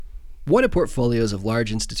Why do portfolios of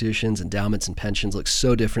large institutions, endowments, and pensions look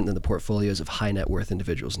so different than the portfolios of high net worth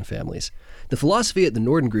individuals and families? The philosophy at the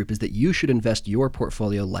Norden Group is that you should invest your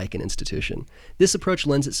portfolio like an institution. This approach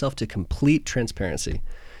lends itself to complete transparency.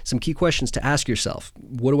 Some key questions to ask yourself: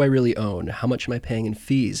 what do I really own? How much am I paying in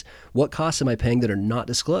fees? What costs am I paying that are not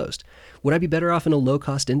disclosed? Would I be better off in a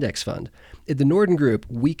low-cost index fund? At the Norden Group,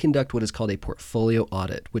 we conduct what is called a portfolio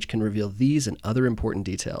audit, which can reveal these and other important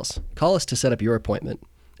details. Call us to set up your appointment.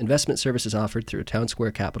 Investment services offered through Town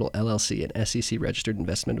Square Capital, LLC, an SEC-registered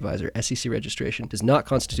investment advisor. SEC registration does not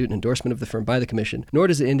constitute an endorsement of the firm by the Commission, nor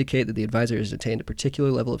does it indicate that the advisor has attained a particular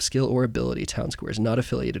level of skill or ability. Town Square is not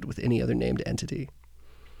affiliated with any other named entity.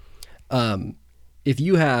 If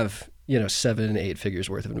you have, 7, 8 figures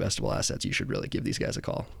worth of investable assets, you should really give these guys a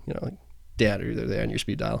call. Like Dan, are they on your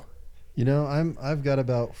speed dial? I've got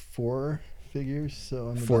about 4 figures, so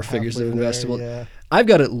I'm 4 figures of investable. There, yeah. I've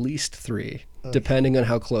got at least 3, okay, depending on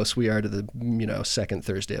how close we are to the second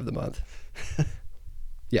Thursday of the month.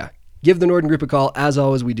 Yeah. Give the Norden Group a call. As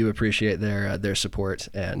always, we do appreciate their support.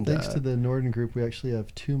 And thanks to the Norden Group, we actually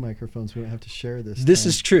have 2 microphones. We don't have to share this. This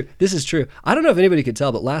is true. This is true. I don't know if anybody could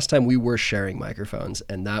tell, but last time we were sharing microphones,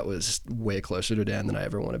 and that was way closer to Dan than I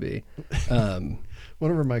ever want to be. One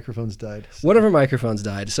of our microphones died. One of our microphones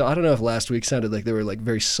died. So I don't know if last week sounded like there were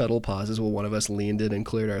very subtle pauses while one of us leaned in and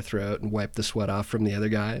cleared our throat and wiped the sweat off from the other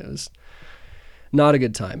guy. It was not a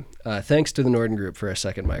good time. Thanks to the Norden Group for our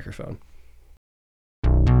second microphone.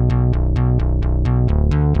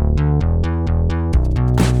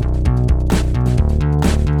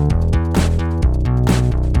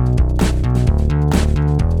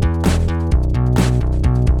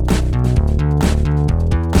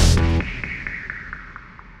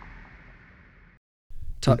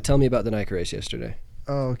 Tell me about the Nike race yesterday.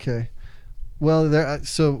 Oh, okay. Well,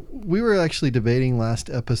 so we were actually debating last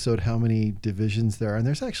episode how many divisions there are, and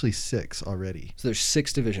there's actually 6 already. So there's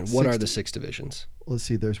 6 divisions. What are the 6 divisions? Let's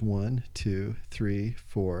see. There's 1, 2, 3,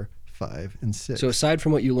 4, 5, and 6. So aside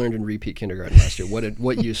from what you learned in repeat kindergarten last year,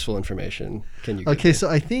 what useful information can you give Okay, me? so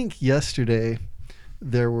I think yesterday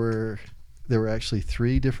there were actually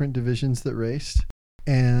 3 different divisions that raced.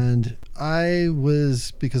 And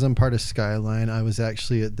because I'm part of Skyline, I was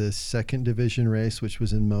actually at the second division race, which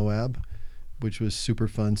was in Moab, which was super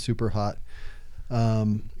fun, super hot.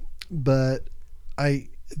 But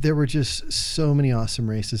there were just so many awesome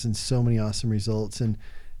races and so many awesome results. And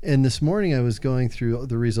this morning I was going through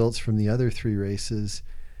the results from the other 3 races,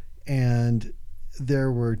 and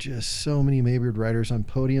there were just so many Maybird riders on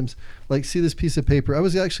podiums. See this piece of paper? I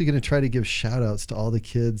was actually going to try to give shout outs to all the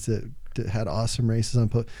kids that had awesome races on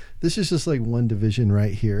This is just one division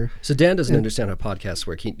right here. So Dan doesn't understand how podcasts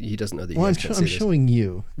work. He doesn't know that you guys can see I'm this. showing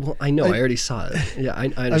you. Well, I know. I already saw it. Yeah, I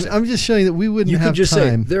understand. I'm just showing that we wouldn't have time. You could just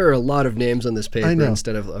say, there are a lot of names on this paper I know.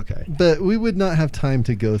 instead of, okay. But we would not have time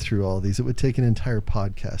to go through all these. It would take an entire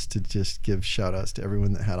podcast to just give shout outs to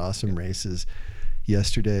everyone that had awesome races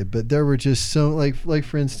yesterday. But there were just so, like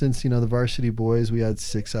for instance, the varsity boys, we had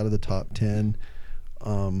 6 out of the top 10.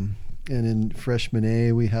 And in freshman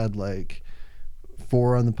A, we had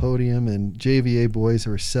 4 on the podium, and JVA boys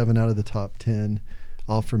were 7 out of the top 10,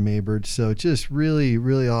 all from Maybird. So just really,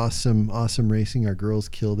 really awesome racing. Our girls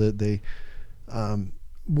killed it. They,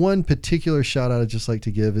 one particular shout out I'd just like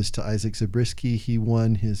to give is to Isaac Zabriskie. He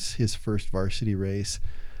won his first varsity race.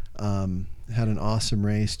 Had an awesome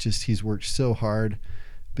race. Just he's worked so hard,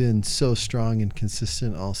 been so strong and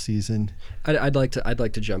consistent all season. I'd like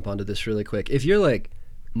to jump onto this really quick. If you're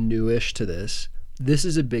newish to this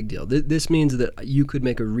is a big deal. This means that you could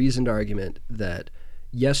make a reasoned argument that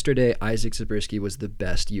yesterday Isaac Zabriskie was the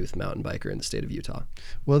best youth mountain biker in the state of Utah.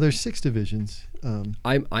 Well, there's 6 divisions.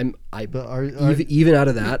 Even out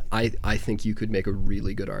of that, I think you could make a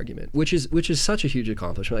really good argument, which is such a huge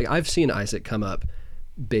accomplishment. I've seen Isaac come up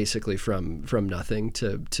basically from nothing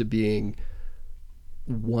to being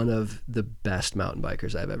one of the best mountain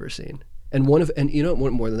bikers I've ever seen, and more than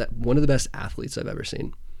that, one of the best athletes I've ever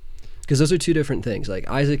seen. Because those are 2 different things.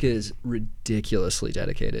 Isaac is ridiculously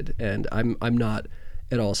dedicated, and I'm not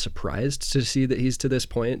at all surprised to see that he's to this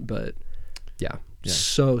point. But yeah.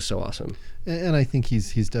 So awesome. And I think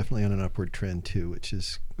he's definitely on an upward trend too, which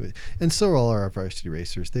is good. And so are all our varsity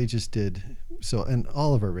racers. They just did so, and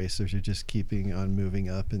all of our racers are just keeping on moving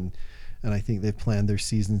up, and I think they've planned their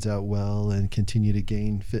seasons out well and continue to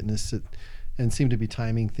gain fitness and seem to be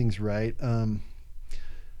timing things right.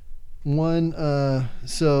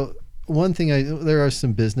 One thing there are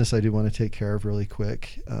some business I do want to take care of really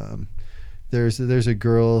quick. There's a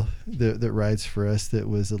girl that rides for us that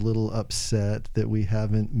was a little upset that we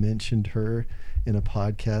haven't mentioned her in a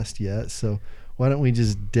podcast yet. So why don't we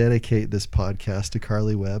just dedicate this podcast to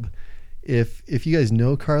Carly Webb? if you guys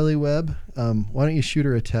know Carly Webb, why don't you shoot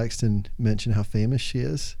her a text and mention how famous she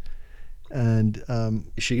is? And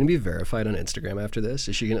is she going to be verified on Instagram after this?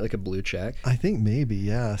 Is she going to get like a blue check? I think maybe,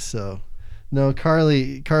 yeah. So, no,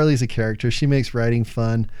 Carly's a character. She makes writing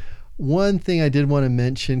fun. One thing I did want to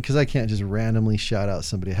mention, because I can't just randomly shout out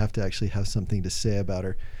somebody, I have to actually have something to say about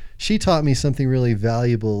her. She taught me something really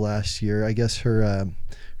valuable last year. I guess her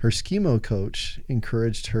skimo coach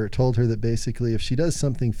told her that basically if she does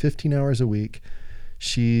something 15 hours a week,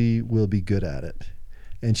 she will be good at it.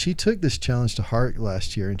 And she took this challenge to heart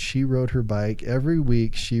last year, and she rode her bike every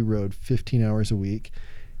week. She rode 15 hours a week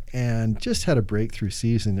and just had a breakthrough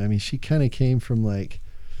season. I mean, she kind of came from like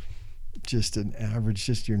just an average,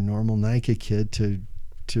 just your normal Nike kid to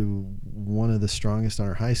one of the strongest on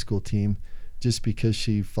her high school team, just because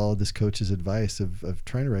she followed this coach's advice of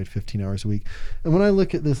trying to ride 15 hours a week. And when I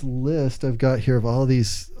look at this list I've got here of all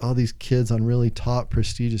these kids on really top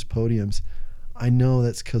prestigious podiums, I know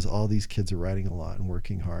that's because all these kids are riding a lot and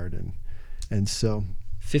working hard. And so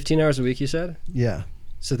 15 hours a week, you said? Yeah.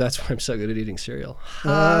 So that's why I'm so good at eating cereal.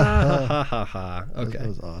 Ha, ha, ha, ha. Okay. That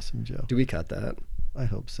was awesome, Joe. Do we cut that? I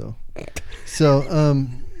hope so. So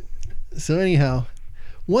anyhow,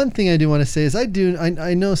 one thing I do want to say is I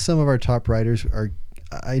know some of our top riders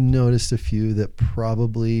I noticed a few that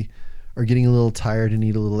probably are getting a little tired and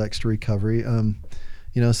need a little extra recovery.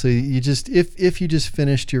 So you just, if you just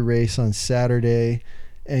finished your race on Saturday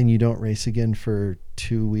and you don't race again for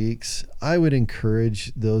 2 weeks, I would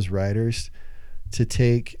encourage those riders to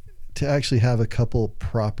actually have a couple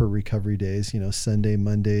proper recovery days, Sunday,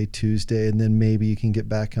 Monday, Tuesday, and then maybe you can get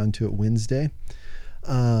back onto it Wednesday.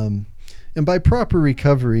 And by proper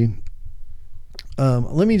recovery,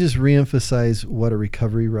 let me just reemphasize what a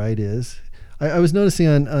recovery ride is. I was noticing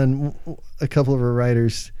on a couple of our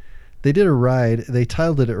riders, they did a ride, they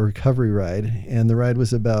titled it a recovery ride, and the ride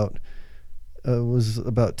was about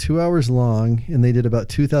 2 hours long, and they did about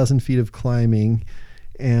 2,000 feet of climbing.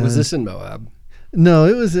 And was this in Moab? No,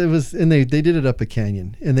 it was, and they did it up a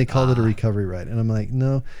canyon, and they called it a recovery ride. And I'm like,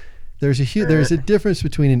 no, there's a difference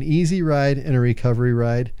between an easy ride and a recovery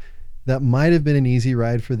ride. That might have been an easy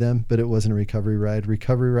ride for them, but it wasn't a recovery ride.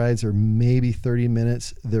 Recovery rides are maybe 30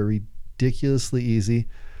 minutes. They're ridiculously easy.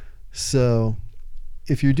 So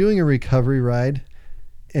if you're doing a recovery ride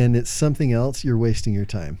and it's something else, you're wasting your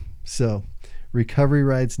time. So recovery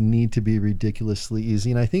rides need to be ridiculously easy.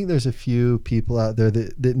 And I think there's a few people out there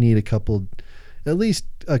that need at least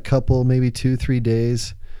a couple, maybe 2-3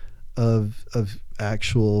 days of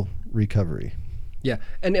actual recovery. Yeah.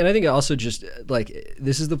 And I think also just like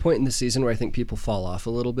this is the point in the season where I think people fall off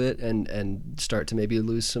a little bit and start to maybe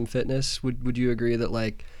lose some fitness. Would you agree that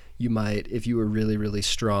like you might, if you were really, really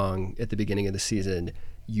strong at the beginning of the season,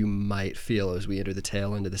 you might feel as we enter the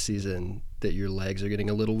tail end of the season that your legs are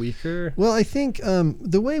getting a little weaker? Well, I think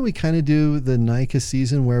the way we kind of do the NICA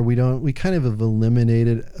season, where we kind of have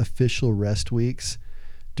eliminated official rest weeks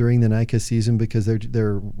during the NICA season because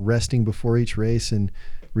they're resting before each race and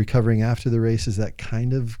recovering after the races, that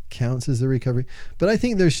kind of counts as the recovery. But I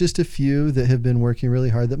think there's just a few that have been working really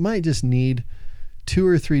hard that might just need 2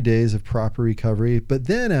 or 3 days of proper recovery. But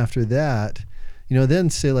then after that, then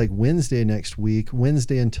say like Wednesday next week,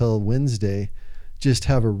 Wednesday until Wednesday, just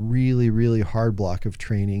have a really, really hard block of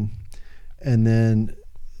training. And then,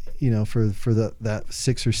 for that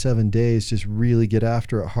 6 or 7 days, just really get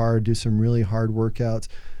after it hard, do some really hard workouts,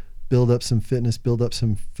 build up some fitness, build up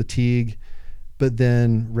some fatigue, but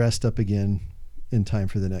then rest up again in time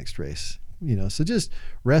for the next race. So just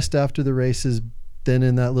rest after the races. Then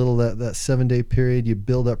in that 7-day period, you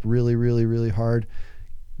build up really, really, really hard,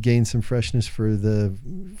 gain some freshness for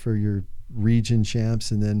your region champs,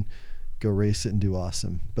 and then go race it and do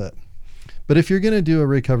awesome. But if you're going to do a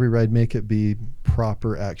recovery ride, make it be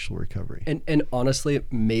proper actual recovery. And honestly,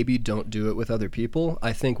 maybe don't do it with other people.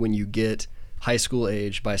 I think when you get high school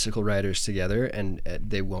age bicycle riders together, and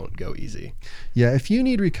they won't go easy. Yeah, if you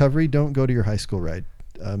need recovery, don't go to your high school ride.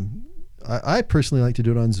 I personally like to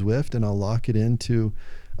do it on Zwift, and I'll lock it into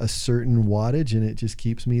a certain wattage, and it just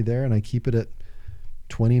keeps me there, and I keep it at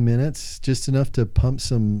 20 minutes, just enough to pump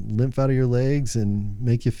some lymph out of your legs and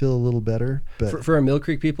make you feel a little better. But for our Mill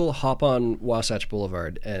Creek people, hop on Wasatch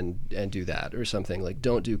Boulevard and do that or something. Like,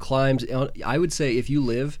 don't do climbs. I would say if you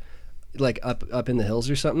live like up in the hills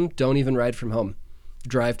or something, don't even ride from home.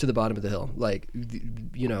 Drive to the bottom of the hill. Like,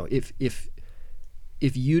 if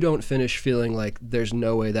you don't finish feeling like there's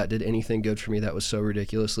no way that did anything good for me, that was so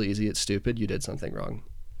ridiculously easy, it's stupid, you did something wrong.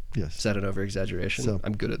 Yes. Is that an over-exaggeration? So,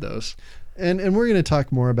 I'm good at those. And we're going to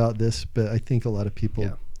talk more about this, but I think a lot of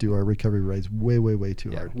people do our recovery rides way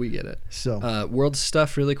too hard. We get it. So World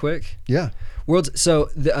stuff really quick. yeah, Worlds. So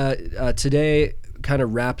today kind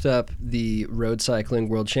of wrapped up the road cycling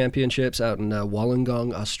world championships out in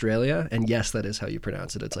Wollongong, Australia. And yes, that is how you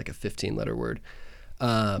pronounce it. It's like a 15-letter word.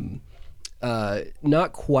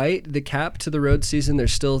 Not quite the cap to the road season.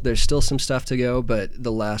 There's still some stuff to go, but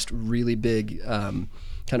the last really big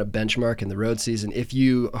kind of benchmark in the road season. If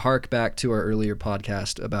you hark back to our earlier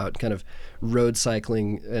podcast about kind of road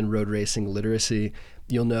cycling and road racing literacy,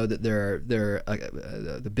 you'll know that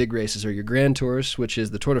the big races are your Grand Tours, which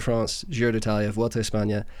is the Tour de France, Giro d'Italia, Vuelta a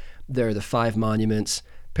España. There are the 5 monuments: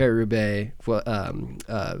 Paris-Roubaix,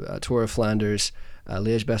 Tour of Flanders,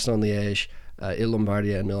 Liège-Bastogne-Liège,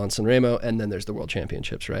 Il-Lombardia, and Milan-San Remo, and then there's the World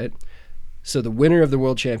Championships, right? So the winner of the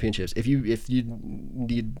World Championships, if you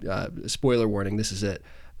need spoiler warning, this is it.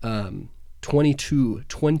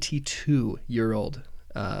 22-year-old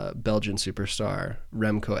Belgian superstar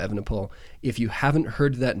Remco Evenepoel. If you haven't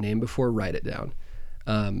heard that name before, write it down.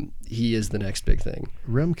 He is the next big thing.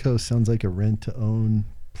 Remco sounds like a rent-to-own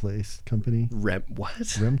place company. What?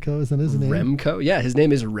 Remco, isn't his name? Remco? Yeah, his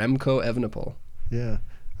name is Remco Evenepoel. Yeah.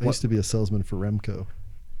 I used to be a salesman for Remco.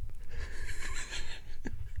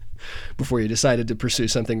 Before you decided to pursue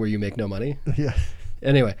something where you make no money? Yeah.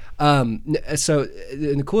 Anyway, so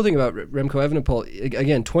the cool thing about Remco Evenepoel,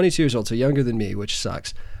 again, 22 years old, so younger than me, which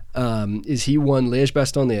sucks, is he won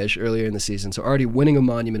Liège-Bastogne-Liège earlier in the season. So already winning a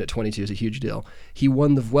monument at 22 is a huge deal. He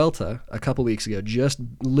won the Vuelta a couple weeks ago, just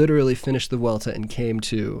literally finished the Vuelta and came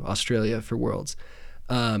to Australia for Worlds.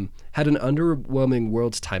 Had an underwhelming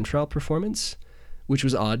Worlds time trial performance, which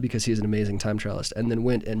was odd because he's an amazing time trialist, and then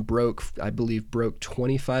went and broke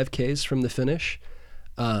 25 Ks from the finish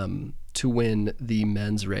to win the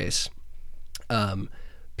men's race.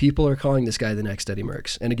 People are calling this guy the next Eddie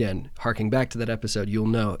Merckx. And again, harking back to that episode, you'll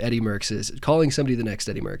know Eddie Merckx is calling somebody the next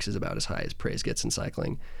Eddie Merckx is about as high as praise gets in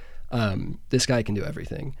cycling. This guy can do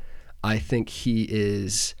everything. I think he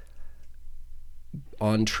is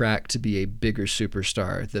on track to be a bigger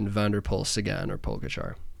superstar than Van der Poel, Sagan, or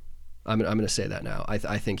Pogačar. I'm going to say that now.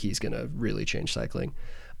 I think he's going to really change cycling.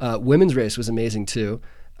 Women's race was amazing too.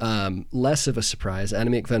 Less of a surprise.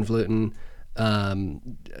 Annemiek van Vleuten,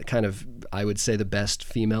 kind of, I would say, the best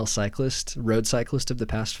female cyclist, road cyclist of the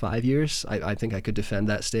past 5 years. I think I could defend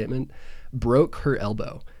that statement. Broke her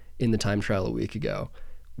elbow in the time trial a week ago.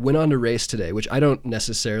 Went on to race today, which I don't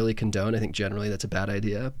necessarily condone. I think generally that's a bad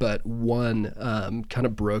idea. But won, kind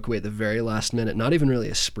of broke away at the very last minute. Not even really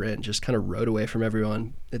a sprint, just kind of rode away from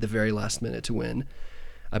everyone at the very last minute to win,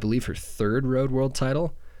 I believe, her 3rd road world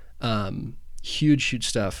title. Huge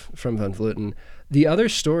stuff from Van Vleuten. The other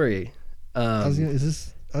story. I was going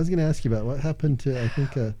to ask you about what happened to, I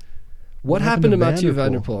think. What happened to Mathieu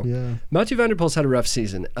van der Poel? Yeah. Mathieu van der Poel's had a rough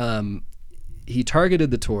season. He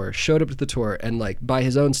targeted the Tour, showed up to the Tour, and like by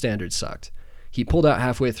his own standards sucked. He pulled out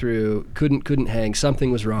halfway through, couldn't hang.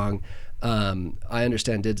 Something was wrong. I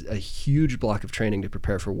understand did a huge block of training to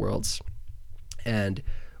prepare for Worlds, and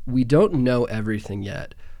we don't know everything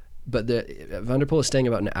yet. But Van der Poel is staying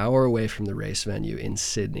about an hour away from the race venue in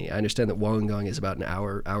Sydney. I understand that Wollongong is about an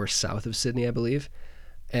hour south of Sydney, I believe,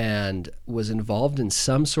 and was involved in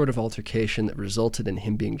some sort of altercation that resulted in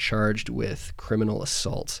him being charged with criminal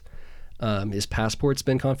assault. His passport's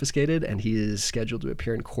been confiscated, and he is scheduled to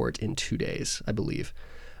appear in court in 2 days, I believe.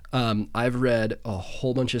 I've read a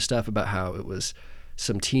whole bunch of stuff about how it was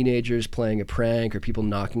some teenagers playing a prank or people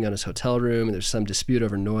knocking on his hotel room, and there's some dispute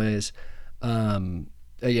over noise.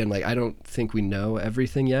 Again, like, I don't think we know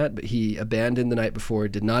everything yet, but he abandoned the night before,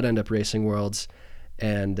 did not end up racing Worlds,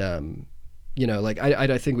 and I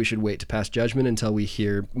think we should wait to pass judgment until we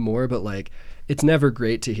hear more. But like, it's never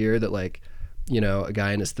great to hear that, like, a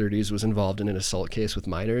guy in his 30s was involved in an assault case with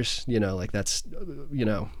minors. That's,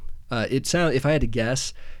 if I had to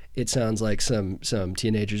guess, it sounds like some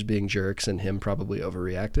teenagers being jerks and him probably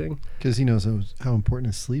overreacting. Because he knows how important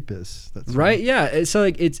his sleep is. That's right. Yeah. So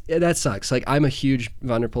like that sucks. Like, I'm a huge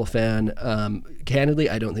Van der Poel fan. Candidly,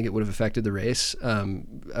 I don't think it would have affected the race.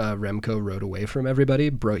 Remco rode away from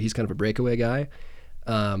everybody. He's kind of a breakaway guy.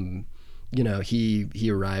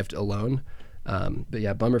 He arrived alone. But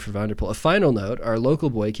yeah, bummer for Van der Poel. A final note, our local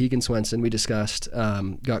boy, Keegan Swenson, we discussed,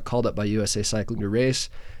 got called up by USA Cycling to race.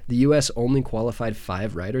 The U.S. only qualified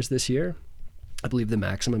 5 riders this year. I believe the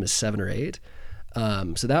maximum is 7 or 8.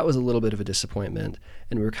 So that was a little bit of a disappointment.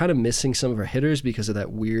 And we were kind of missing some of our hitters because of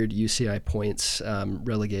that weird UCI points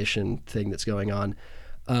relegation thing that's going on.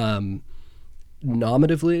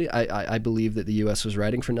 Nominatively, I believe that the U.S. was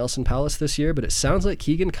riding for Nelson Powless this year, but it sounds like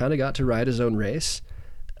Keegan kind of got to ride his own race.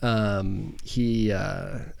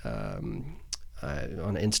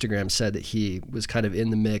 on Instagram said that he was kind of in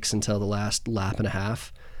the mix until the last lap and a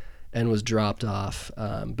half and was dropped off.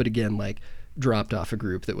 But again, like dropped off a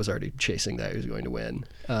group that was already chasing that he was going to win.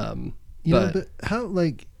 But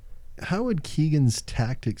how would Keegan's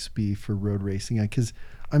tactics be for road racing? Because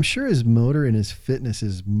I'm sure his motor and his fitness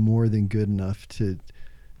is more than good enough to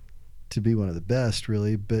be one of the best,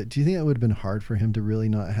 really. But do you think that would have been hard for him to really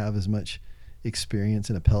not have as much experience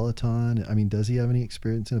in a peloton? I mean, does he have any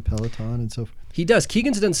experience in a peloton and so forth? He does.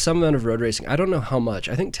 Keegan's done some amount of road racing. I don't know how much.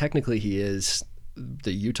 I think technically he is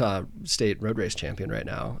the Utah State road race champion right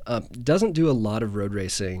now. Doesn't do a lot of road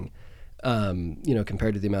racing,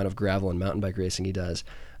 compared to the amount of gravel and mountain bike racing he does.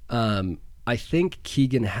 I think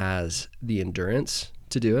Keegan has the endurance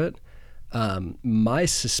to do it. My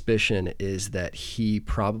suspicion is that he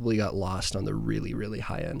probably got lost on the really, really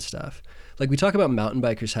high-end stuff. Like, we talk about mountain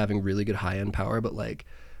bikers having really good high-end power, but like,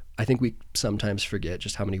 I think we sometimes forget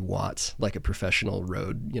just how many watts like a professional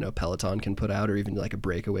road, peloton can put out, or even like a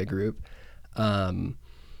breakaway group.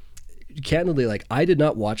 Candidly, like, I did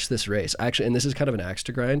not watch this race. Actually, and this is kind of an axe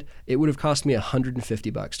to grind, it would have cost me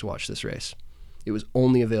 $150 to watch this race. It was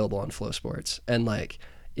only available on Flow Sports. And like,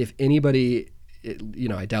 if anybody,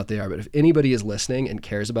 I doubt they are, but if anybody is listening and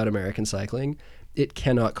cares about American cycling, it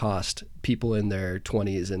cannot cost people in their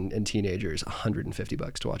 20s and teenagers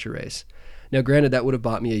 $150 to watch a race. Now, granted, that would have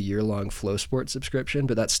bought me a year-long Flow Sports subscription,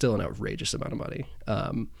 but that's still an outrageous amount of money.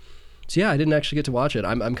 So yeah, I didn't actually get to watch it.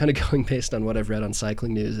 I'm kind of going based on what I've read on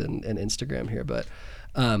Cycling News and Instagram here, but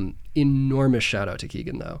enormous shout out to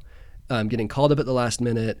Keegan though. Getting called up at the last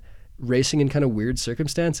minute, racing in kind of weird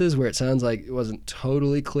circumstances where it sounds like it wasn't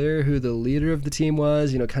totally clear who the leader of the team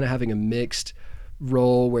was, kind of having a mixed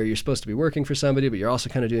role where you're supposed to be working for somebody, but you're also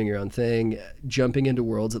kind of doing your own thing, jumping into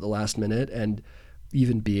worlds at the last minute, and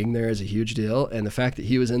even being there is a huge deal. And the fact that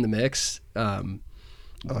he was in the mix, I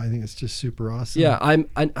think it's just super awesome. Yeah, I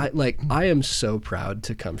am so proud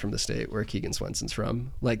to come from the state where Keegan Swenson's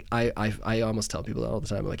from. Like, I almost tell people that all the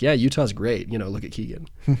time. I'm like, yeah, Utah's great. Look at Keegan.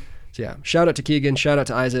 So yeah, shout out to Keegan, shout out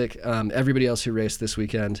to Isaac, everybody else who raced this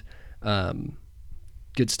weekend.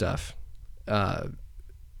 Good stuff.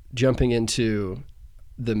 Jumping into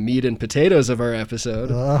the meat and potatoes of our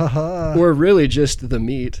episode, or really just the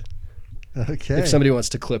meat. Okay. If somebody wants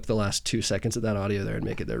to clip the last 2 seconds of that audio there and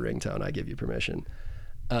make it their ringtone, I give you permission.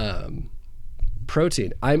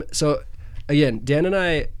 Protein. So again, Dan and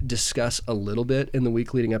I discuss a little bit in the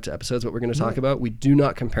week leading up to episodes what we're going to talk about. We do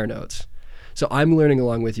not compare notes. So I'm learning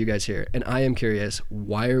along with you guys here, and I am curious,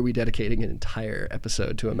 why are we dedicating an entire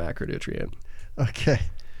episode to a macronutrient? Okay.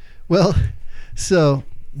 Well, so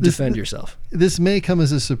defend yourself. This may come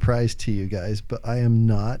as a surprise to you guys, but I am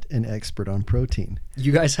not an expert on protein.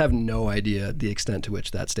 You guys have no idea the extent to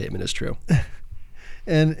which that statement is true.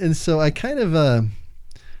 And so I kind of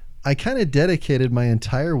dedicated my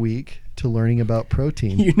entire week to learning about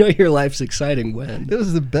protein. Your life's exciting when? It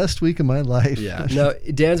was the best week of my life. Yeah. No,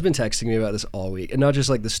 Dan's been texting me about this all week, and not just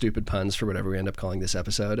like the stupid puns for whatever we end up calling this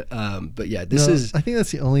episode. But yeah, I think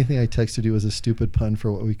that's the only thing I texted you was a stupid pun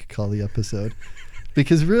for what we could call the episode.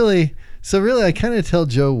 Because really, I kind of tell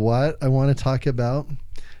Joe what I want to talk about,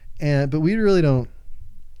 but we really don't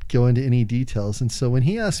go into any details. And so when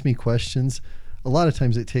he asks me questions, a lot of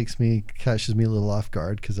times it catches me a little off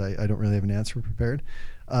guard because I don't really have an answer prepared.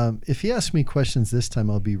 If he asks me questions this time,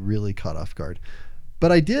 I'll be really caught off guard.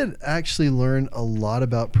 But I did actually learn a lot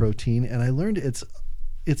about protein, and I learned it's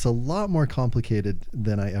a lot more complicated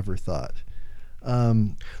than I ever thought.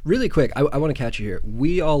 Really quick, I want to catch you here.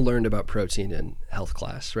 We all learned about protein in health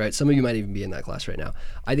class, right? Some of you might even be in that class right now.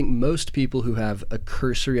 I think most people who have a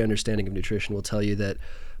cursory understanding of nutrition will tell you that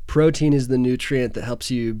protein is the nutrient that helps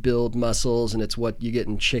you build muscles, and it's what you get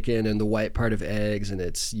in chicken and the white part of eggs, and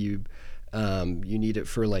it's you need it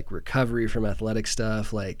for like recovery from athletic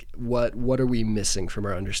stuff. Like, what are we missing from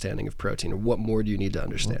our understanding of protein, or what more do you need to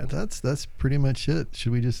understand? Well, that's pretty much it.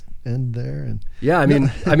 Should we just end there? And yeah, I mean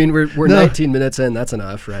we're 19 minutes in. That's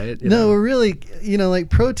enough, right? We're really, like,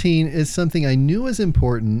 protein is something I knew was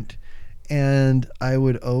important, and I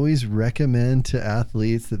would always recommend to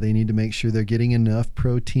athletes that they need to make sure they're getting enough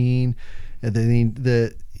protein, and they need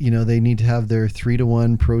to have their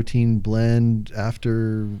 3-to-1 protein blend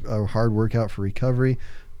after a hard workout for recovery.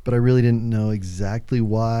 But I really didn't know exactly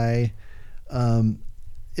why.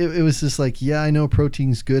 It was just like, yeah, I know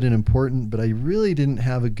protein's good and important, but I really didn't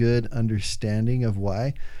have a good understanding of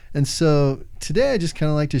why. And so today I just kind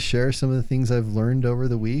of like to share some of the things I've learned over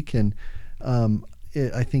the week. And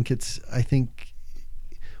I think this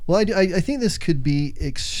could be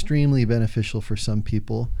extremely beneficial for some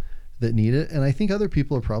people that need it, and I think other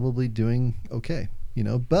people are probably doing okay,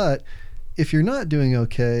 but if you're not doing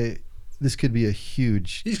okay, this could be a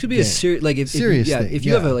huge. This could be game. a serious, like Serious thing, if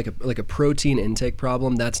you have a protein intake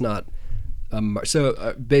problem, that's not.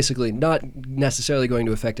 Basically, not necessarily going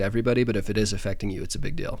to affect everybody, but if it is affecting you, it's a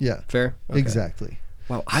big deal. Yeah. Fair? Okay. Exactly.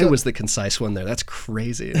 Wow, I was the concise one there. That's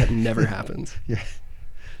crazy. That never happens. Yeah.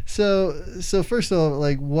 So first of all,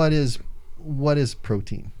 like, what is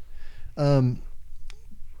protein?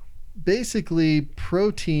 Basically,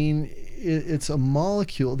 protein, it's a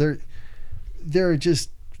molecule. There's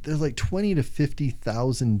like 20 to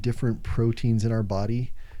 50,000 different proteins in our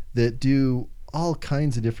body that do all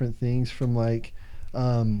kinds of different things, from like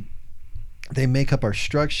they make up our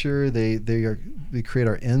structure, they create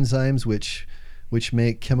our enzymes which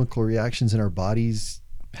make chemical reactions in our bodies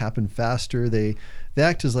happen faster. They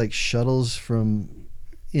act as like shuttles from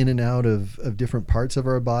in and out of different parts of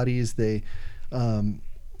our bodies. They're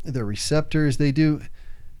receptors. They do,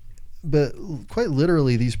 but quite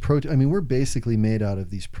literally, these proteins. I mean, we're basically made out of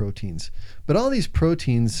these proteins. But all these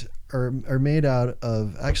proteins are made out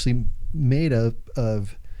of made up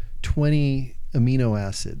of 20 amino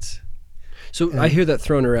acids. So I hear that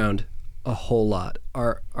thrown around a whole lot.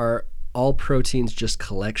 Are all proteins just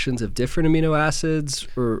collections of different amino acids,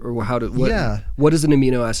 or what is an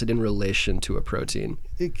amino acid in relation to a protein?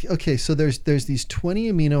 Okay, so there's these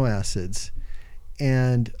 20 amino acids,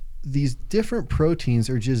 and these different proteins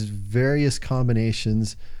are just various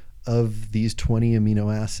combinations of these 20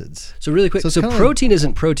 amino acids. So really quick, so protein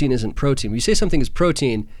isn't protein. When you say something is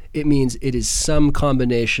protein, it means it is some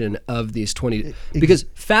combination of these 20, because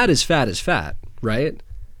fat is fat, right?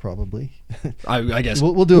 Probably. I guess.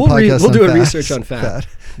 We'll do a podcast We'll do a fat. research on fat.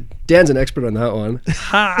 Dan's an expert on that one.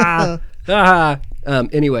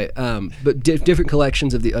 Anyway, but different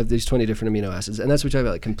collections of these 20 different amino acids, and that's what you're talking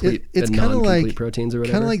about, like complete and non-complete proteins or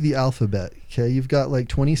whatever. Kind of like the alphabet. Okay, you've got like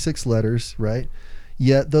 26 letters, right?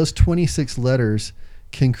 Yet those 26 letters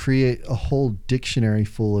can create a whole dictionary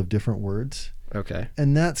full of different words. Okay.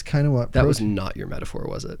 And that's kind of what that was not your metaphor,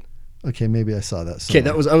 was it? Okay, maybe I saw that Okay,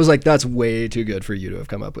 somewhere. I was like, that's way too good for you to have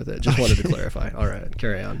come up with it. Just wanted to clarify. All right,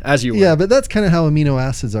 carry on. As you were. Yeah, but that's kind of how amino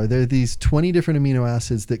acids are. There are these 20 different amino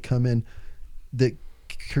acids that come in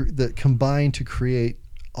that combine to create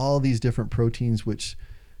all these different proteins, which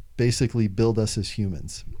basically build us as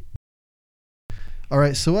humans. All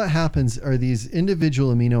right, so what happens are these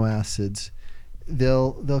individual amino acids,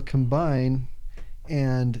 they'll combine,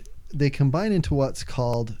 and they combine into what's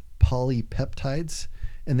called polypeptides,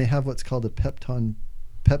 and they have what's called a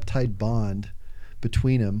peptide bond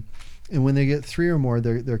between them. And when they get 3 or more,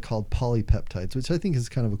 they're called polypeptides, which I think is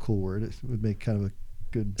kind of a cool word. It would make kind of a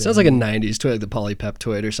good band. Sounds like a 90s toy, like the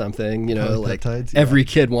polypeptoid or something, like every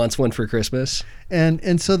kid wants one for Christmas.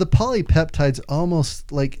 And so the polypeptides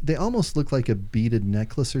almost look like a beaded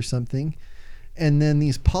necklace or something. And then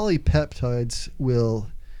these polypeptides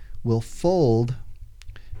will fold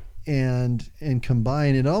and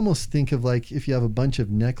combine, and almost think of like if you have a bunch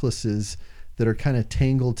of necklaces that are kind of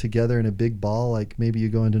tangled together in a big ball, like maybe you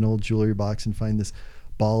go into an old jewelry box and find this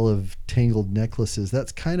ball of tangled necklaces.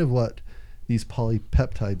 That's kind of what these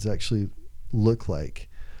polypeptides actually look like.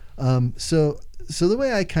 So the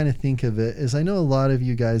way I kind of think of it is, I know a lot of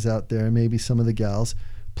you guys out there, maybe some of the gals,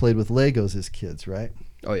 played with Legos as kids, right?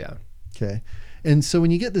 Oh yeah. Okay. And so when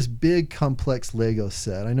you get this big complex Lego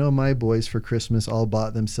set, I know my boys for Christmas all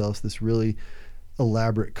bought themselves this really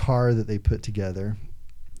elaborate car that they put together,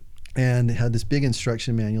 and it had this big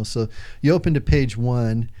instruction manual. So you open to page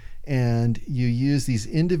 1 and you use these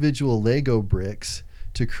individual Lego bricks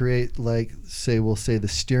to create, like, we'll say the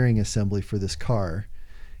steering assembly for this car.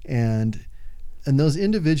 And those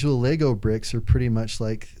individual Lego bricks are pretty much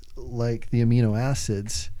like the amino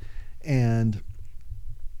acids, and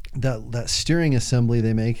that steering assembly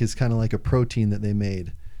they make is kind of like a protein that they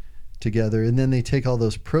made together. And then they take all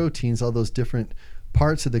those proteins, all those different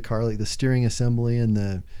parts of the car, like the steering assembly and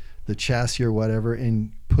the chassis or whatever,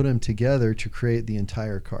 and put them together to create the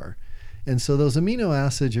entire car. And so those amino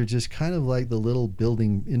acids are just kind of like the little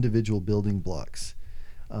individual building blocks.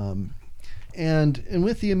 And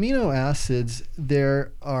with the amino acids,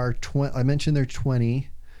 there are I mentioned there are 20.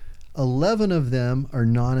 11 of them are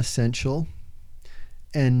non-essential,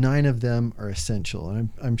 and 9 of them are essential. And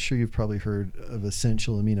I'm sure you've probably heard of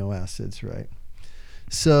essential amino acids, right?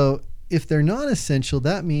 So if they're non-essential,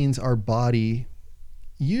 that means our body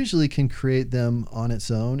usually can create them on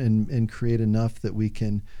its own and create enough that we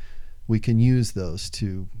can use those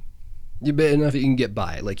to... Enough that you can get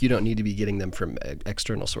by. Like, you don't need to be getting them from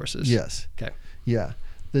external sources. Yes. Okay. Yeah.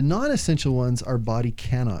 The non-essential ones our body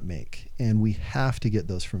cannot make, and we have to get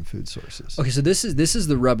those from food sources. Okay, so this is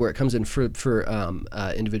the rub where it comes in for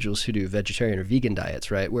individuals who do vegetarian or vegan diets,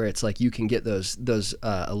 right? Where it's like you can get those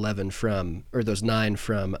 11 from, or those 9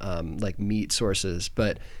 from like meat sources,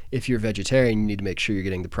 but if you're vegetarian, you need to make sure you're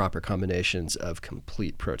getting the proper combinations of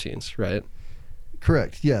complete proteins, right?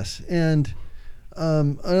 Correct. Yes, and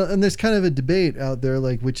there's kind of a debate out there,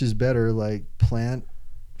 like which is better, like plant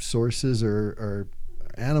sources or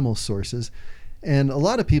animal sources. And a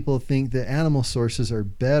lot of people think that animal sources are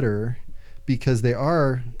better because they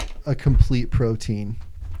are a complete protein.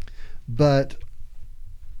 But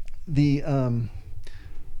the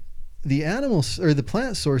animals or the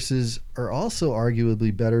plant sources are also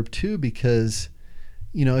arguably better too, because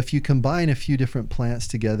if you combine a few different plants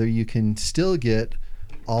together, you can still get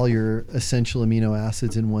all your essential amino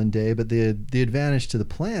acids in one day. But the advantage to the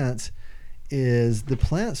plants is the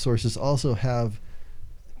plant sources also have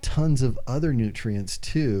tons of other nutrients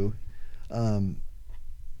too, like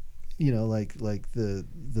the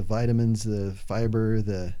vitamins, the fiber,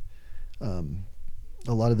 a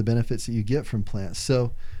lot of the benefits that you get from plants.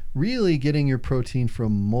 So really getting your protein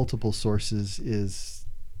from multiple sources is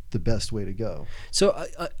the best way to go. So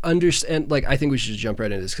I understand, I think we should just jump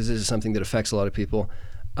right into this because this is something that affects a lot of people.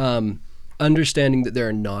 Understanding that there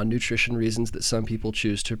are non-nutrition reasons that some people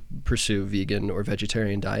choose to pursue vegan or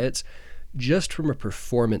vegetarian diets. Just from a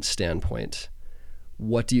performance standpoint,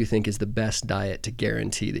 what do you think is the best diet to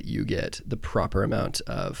guarantee that you get the proper amount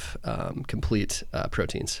of complete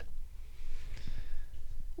proteins?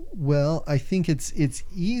 Well, I think it's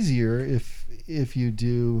easier if you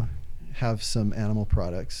do have some animal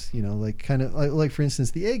products, like for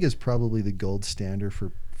instance, the egg is probably the gold standard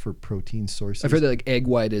for protein sources. I've heard that egg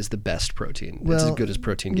white is the best protein. It's as good as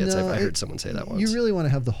protein gets. I heard someone say that once. You really want to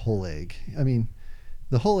have the whole egg. I mean,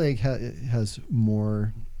 the whole egg has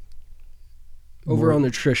more overall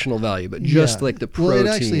nutritional value, but just like the protein.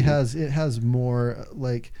 Well, it has more,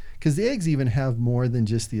 because the eggs even have more than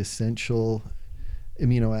just the essential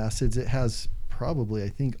amino acids. It has probably, I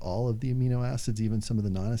think, all of the amino acids, even some of the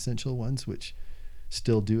non-essential ones, which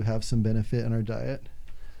still do have some benefit in our diet.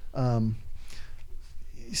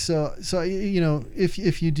 So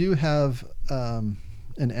if you do have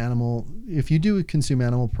if you do consume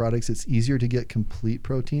animal products, it's easier to get complete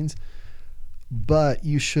proteins. But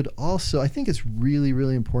you should also, I think it's really,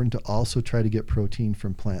 really important to also try to get protein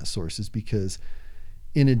from plant sources, because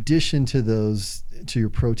in addition to your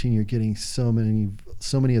protein, you're getting so many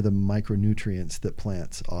of the micronutrients that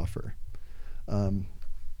plants offer. And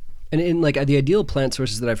in the ideal plant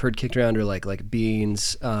sources that I've heard kicked around are like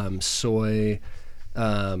beans, soy.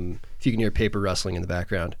 If you can hear paper rustling in the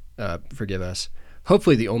background, forgive us.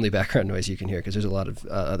 Hopefully the only background noise you can hear, because there's a lot of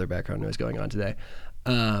other background noise going on today.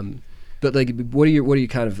 But what are you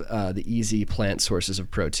kind of the easy plant sources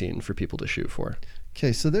of protein for people to shoot for?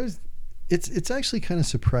 Okay, so it's actually kind of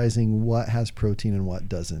surprising what has protein and what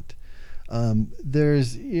doesn't.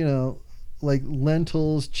 There's like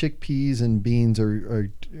lentils, chickpeas, and beans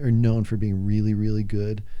are known for being really, really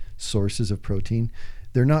good sources of protein.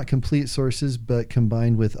 They're not complete sources, but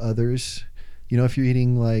combined with others, if you're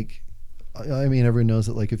eating everyone knows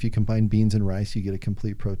that if you combine beans and rice, you get a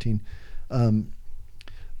complete protein.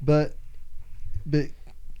 But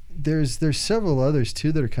there's several others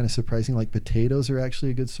too that are kind of surprising. Like potatoes are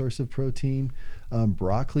actually a good source of protein.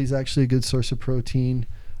 Broccoli is actually a good source of protein.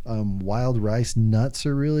 Wild rice, nuts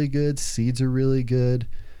are really good. Seeds are really good.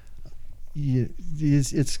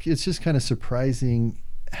 It's just kind of surprising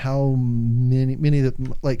how many of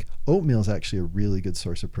the, oatmeal is actually a really good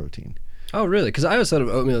source of protein. Oh, really? Because I always thought of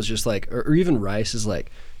oatmeal as just or even rice as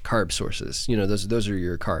carb sources. Those are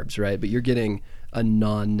your carbs, right? But you're getting a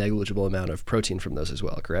non-negligible amount of protein from those as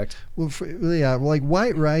well, correct? Well,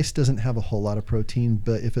 white rice doesn't have a whole lot of protein,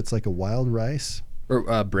 but if it's like a wild rice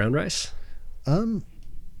or brown rice, I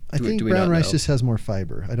think brown rice just has more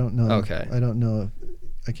fiber. I don't know. Okay. I don't know.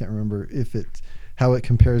 I can't remember how it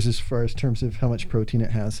compares as far as terms of how much protein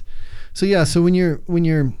it has. So yeah, so when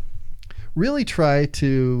you're really try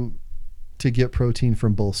to get protein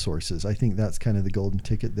from both sources, I think that's kind of the golden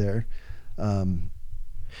ticket there.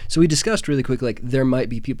 So we discussed really quick, there might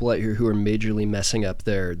be people out here who are majorly messing up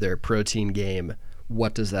their protein game.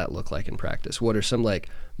 What does that look like in practice? What are some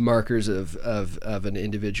markers of an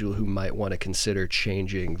individual who might want to consider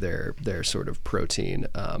changing their sort of protein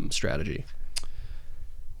strategy?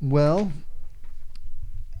 Well,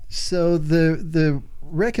 so the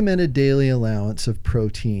recommended daily allowance of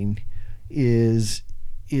protein is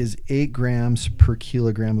 8 grams per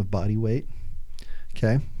kilogram of body weight.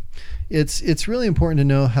 Okay. It's really important to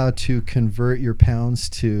know how to convert your pounds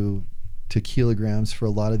to to kilograms for a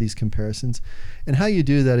lot of these comparisons. And how you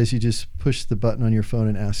do that is you just push the button on your phone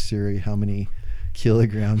and ask Siri how many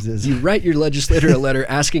kilograms is. You write your legislator a letter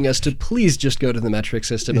asking us to please just go to the metric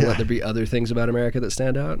system and let there be other things about America that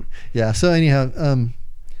stand out. Yeah. So anyhow,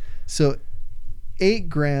 so 8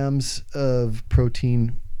 grams of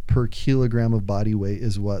protein per kilogram of body weight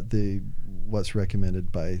is what's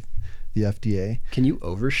recommended by the FDA. Can you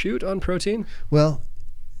overshoot on protein? Well,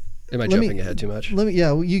 am I jumping ahead too much?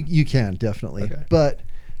 You can definitely. Okay. But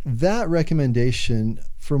that recommendation,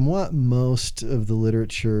 from what most of the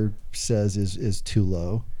literature says, is too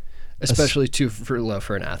low. Especially too low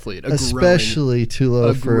for an athlete. Too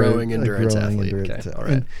low for a growing endurance athlete. Okay. All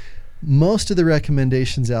right. And most of the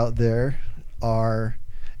recommendations out there are,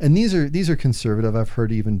 and these are conservative. I've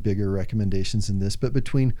heard even bigger recommendations than this, but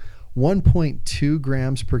between 1.2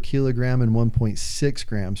 grams per kilogram and 1.6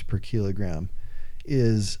 grams per kilogram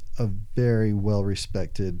is a very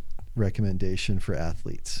well-respected recommendation for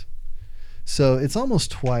athletes. So it's almost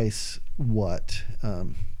twice what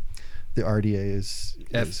the RDA is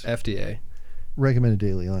FDA. Recommended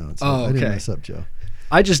daily allowance. Oh, okay. I didn't mess up, Joe.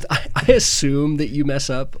 I assume that you mess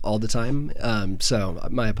up all the time. So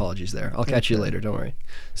my apologies there. I'll catch you later. Don't worry.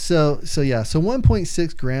 So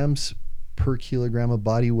 1.6 grams per kilogram of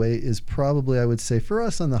body weight is probably, I would say, for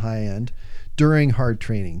us on the high end during hard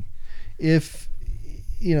training. If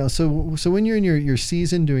so when you're in your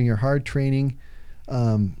season doing your hard training,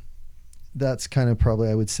 that's kind of probably,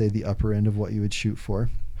 I would say, the upper end of what you would shoot for.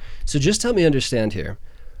 So just help me understand here.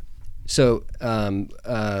 So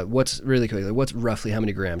what's roughly how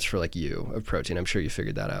many grams for like you of protein? I'm sure you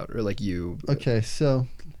figured that out, or like you. Okay, so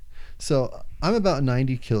I'm about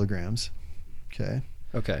 90 kilograms.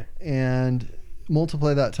 Okay. And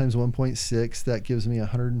multiply that times 1.6. That gives me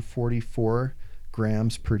 144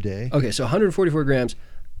 grams per day. Okay, so 144 grams.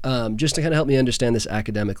 Just to kind of help me understand this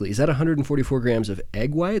academically, is that 144 grams of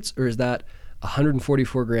egg whites, or is that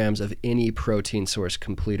 144 grams of any protein source,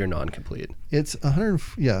 complete or non-complete? It's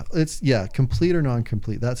complete or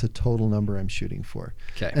non-complete. That's a total number I'm shooting for.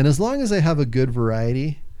 Okay. And as long as I have a good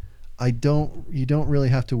variety, you don't really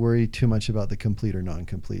have to worry too much about the complete or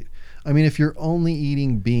non-complete. I mean, if you're only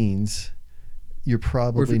eating beans, you're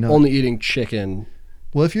probably not only eating chicken.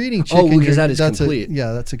 Well, if you're eating chicken, because that's complete.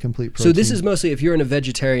 That's a complete protein. So this is mostly if you're in a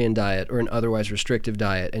vegetarian diet or an otherwise restrictive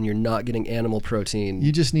diet and you're not getting animal protein.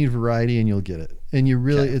 You just need variety and you'll get it. And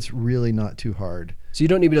it's really not too hard. So you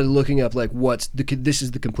don't need to be looking up like this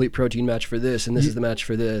is the complete protein match for this and this is the match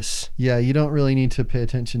for this. Yeah, you don't really need to pay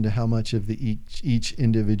attention to how much of each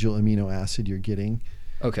individual amino acid you're getting.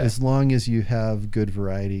 Okay. As long as you have good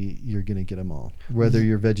variety, you're going to get them all, whether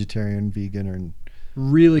you're vegetarian, vegan, or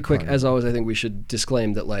really quick, as always, I think we should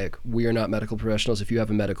disclaim that like we are not medical professionals. If you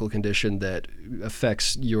have a medical condition that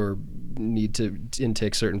affects your need to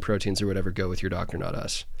intake certain proteins or whatever, go with your doctor, not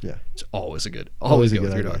us. Yeah, it's always go with your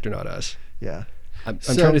idea. doctor, not us. Yeah, I'm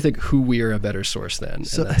trying to think who we are a better source than, and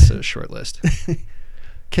that's a short list.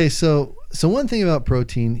 Okay, so one thing about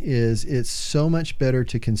protein is it's so much better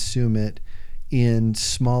to consume it in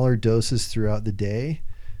smaller doses throughout the day.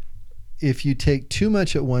 If you take too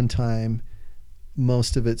much at one time,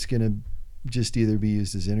 most of it's going to just either be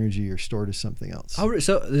used as energy or stored as something else. Oh,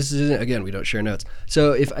 so this is, again, we don't share notes.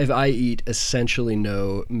 So if I eat essentially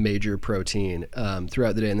no major protein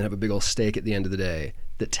throughout the day and then have a big old steak at the end of the day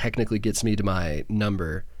that technically gets me to my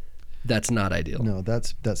number, that's not ideal. No,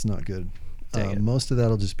 that's not good. Most of that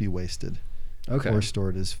will just be wasted. Okay. Or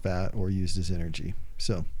stored as fat or used as energy.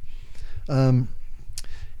 So,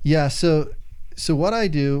 so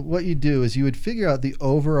what you do is you would figure out the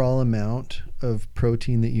overall amount of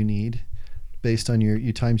protein that you need based on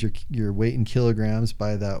you times your weight in kilograms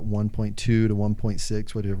by that 1.2 to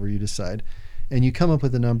 1.6, whatever you decide, and you come up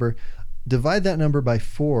with a number. Divide that number by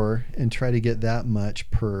 4 and try to get that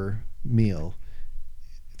much per meal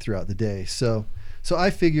throughout the day. So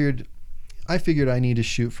I figured I need to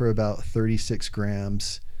shoot for about 36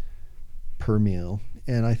 grams per meal,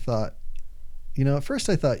 and I thought, at first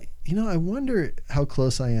I thought, I wonder how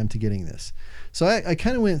close I am to getting this. So I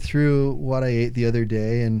kind of went through what I ate the other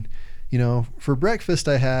day, and for breakfast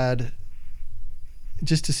I had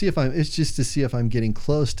just to see if I'm getting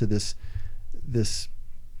close to this,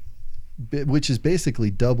 which is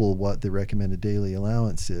basically double what the recommended daily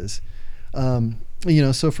allowance is.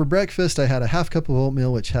 So for breakfast I had a half cup of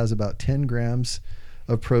oatmeal, which has about 10 grams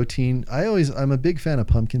of protein. I'm a big fan of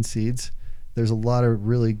pumpkin seeds. There's a lot of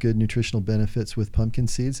really good nutritional benefits with pumpkin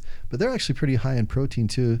seeds, but they're actually pretty high in protein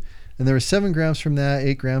too. And there were 7 grams from that,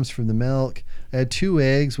 8 grams from the milk. I had 2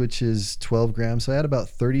 eggs, which is 12 grams. So I had about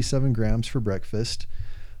 37 grams for breakfast.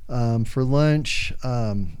 For lunch,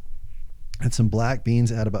 had some black beans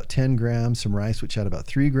that had about 10 grams, some rice which had about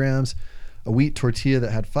 3 grams, a wheat tortilla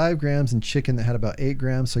that had 5 grams, and chicken that had about 8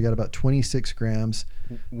 grams. So I got about 26 grams.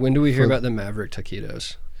 When do we hear about the Maverick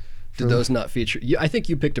taquitos? Did those not feature? I think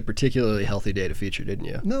you picked a particularly healthy day to feature, didn't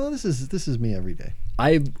you? No, this is me every day.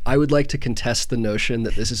 I would like to contest the notion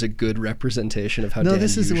that this is a good representation of how. No, Dan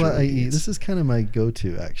this is what I eat. eats. This is kind of my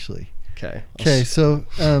go-to, actually. Okay. Okay, so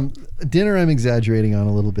dinner I'm exaggerating on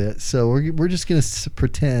a little bit. So we're just going to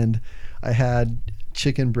pretend I had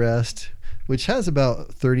chicken breast, which has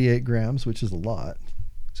about 38 grams, which is a lot.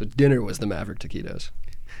 So dinner was the Maverick taquitos.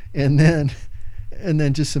 And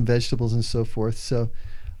then just some vegetables and so forth. So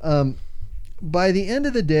by the end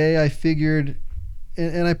of the day, I figured,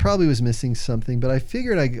 and I probably was missing something, but I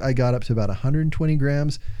figured I got up to about 120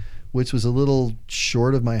 grams, which was a little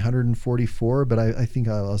short of my 144, but I think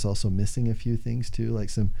I was also missing a few things too, like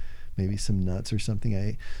maybe some nuts or something I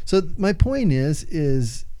ate. So my point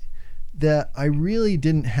is that I really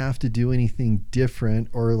didn't have to do anything different,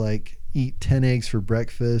 or like eat 10 eggs for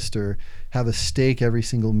breakfast or have a steak every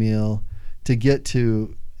single meal to get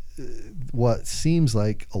to what seems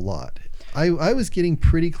like a lot. I was getting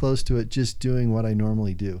pretty close to it just doing what I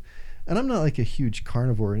normally do. And I'm not like a huge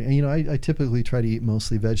carnivore. And, I typically try to eat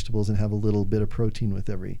mostly vegetables and have a little bit of protein with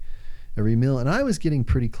every meal. And I was getting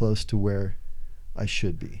pretty close to where I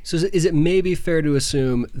should be. So is it maybe fair to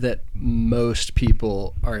assume that most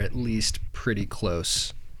people are at least pretty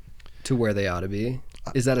close to where they ought to be?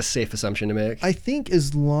 Is that a safe assumption to make? I think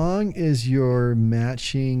as long as you're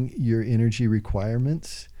matching your energy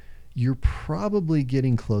requirements, you're probably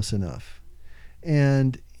getting close enough.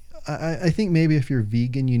 And I think maybe if you're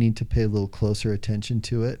vegan, you need to pay a little closer attention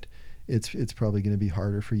to it. It's probably going to be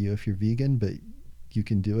harder for you if you're vegan, but you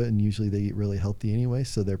can do it. And usually they eat really healthy anyway,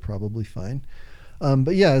 so they're probably fine.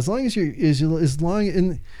 But yeah, as long as it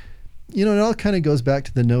all kind of goes back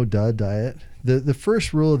to the no dud diet. The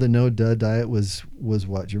first rule of the no dud diet was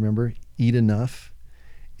what? Do you remember? Eat enough.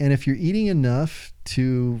 And if you're eating enough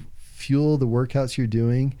to fuel the workouts you're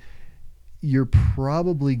doing, you're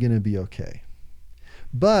probably going to be okay.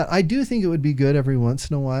 But I do think it would be good every once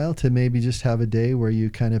in a while to maybe just have a day where you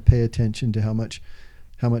kind of pay attention to how much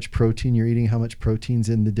protein you're eating, how much protein's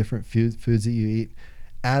in the different foods that you eat,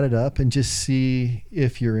 add it up and just see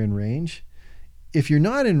if you're in range. If you're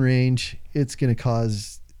not in range, it's going to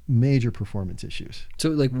cause major performance issues. So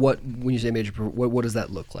like when you say major, what does that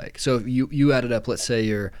look like? So if you added up, let's say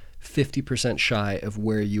you're 50% shy of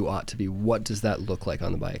where you ought to be. What does that look like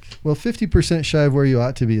on the bike? Well, 50% shy of where you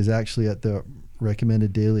ought to be is actually at the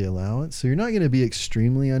recommended daily allowance. So you're not going to be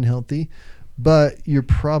extremely unhealthy, but you're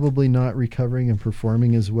probably not recovering and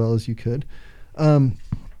performing as well as you could.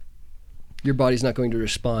 Your body's not going to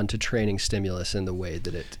respond to training stimulus in the way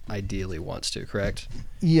that it ideally wants to, correct?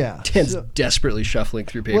 Yeah. Dan's desperately shuffling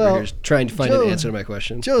through paper here, trying to find an answer to my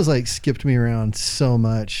question. Joe's like skipped me around so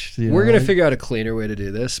much. We're going to figure out a cleaner way to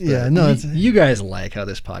do this. But yeah, no, you guys like how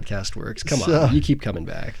this podcast works. Come on, you keep coming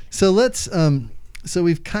back. So let's, so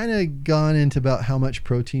we've kind of gone into about how much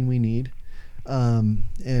protein we need,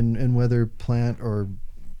 and whether plant or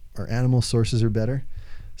animal sources are better.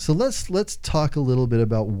 So let's talk a little bit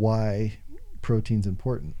about why protein's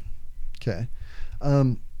important. Okay.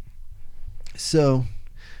 So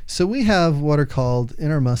we have what are called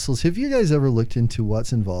in our muscles. Have you guys ever looked into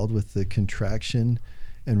what's involved with the contraction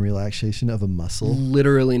and relaxation of a muscle?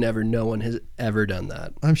 Literally never. No one has ever done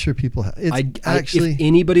that. I'm sure people have. If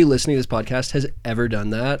anybody listening to this podcast has ever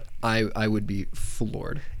done that, I would be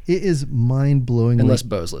floored. It is mind-blowing. Unless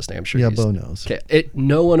Bo's listening, I'm sure. Yeah, Bo knows. Okay.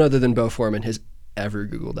 No one other than Bo Foreman has ever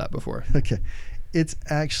Googled that before. Okay. It's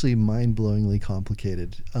actually mind-blowingly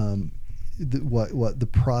complicated. What the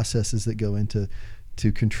processes that go into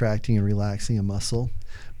contracting and relaxing a muscle,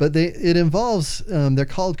 but it involves they're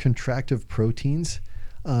called contractive proteins.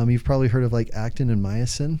 You've probably heard of like actin and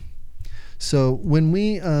myosin. So when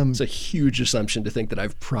we it's a huge assumption to think that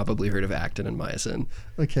I've probably heard of actin and myosin.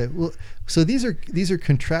 Okay, well, so these are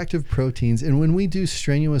contractive proteins, and when we do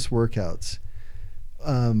strenuous workouts,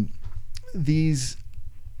 these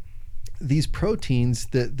proteins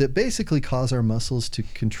that basically cause our muscles to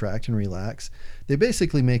contract and relax, they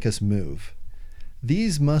basically make us move.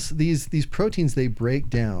 These proteins, they break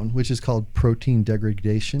down, which is called protein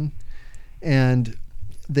degradation, and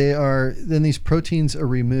then these proteins are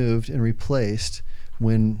removed and replaced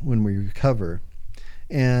when we recover.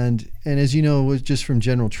 And as you know, just from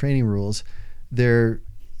general training rules, they're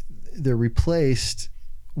replaced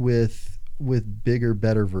with bigger,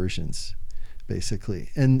 better versions,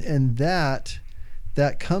 basically. And that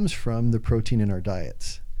comes from the protein in our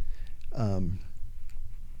diets.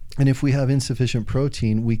 And if we have insufficient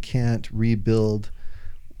protein, we can't rebuild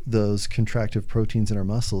those contractive proteins in our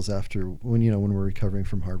muscles after when we're recovering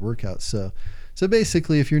from hard workouts. So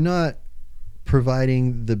basically, if you're not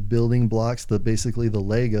providing the building blocks, basically the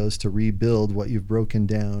Legos to rebuild what you've broken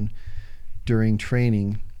down during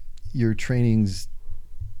training, your training's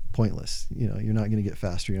pointless. You're not going to get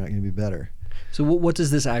faster. You're not going to be better. So what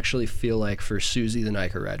does this actually feel like for Susie, the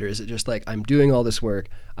NICA rider? Is it just like, I'm doing all this work,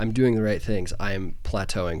 I'm doing the right things, I'm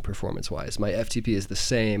plateauing performance-wise? My FTP is the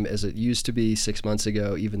same as it used to be 6 months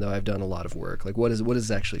ago, even though I've done a lot of work. Like, what does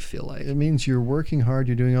it actually feel like? It means you're working hard,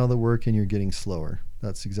 you're doing all the work, and you're getting slower.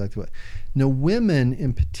 That's exactly what. Now, women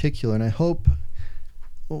in particular, and I hope,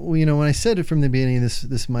 when I said it from the beginning,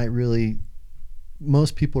 this might really,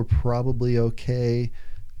 most people are probably okay,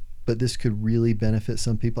 but this could really benefit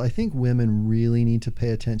some people. I think women really need to pay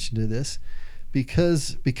attention to this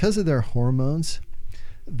because of their hormones.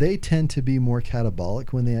 They tend to be more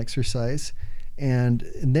catabolic when they exercise, and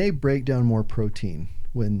they break down more protein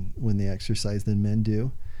when they exercise than men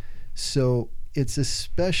do. So it's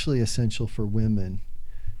especially essential for women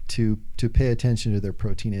to pay attention to their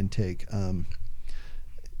protein intake. And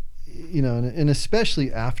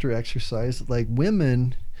especially after exercise, like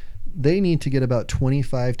women, they need to get about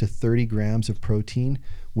 25 to 30 grams of protein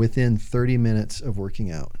within 30 minutes of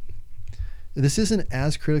working out. This isn't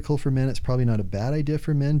as critical for men. It's probably not a bad idea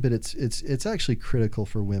for men, but it's actually critical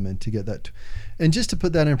for women to get that. And just to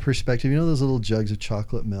put that in perspective, those little jugs of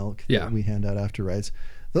chocolate milk that we hand out after rides,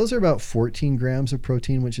 those are about 14 grams of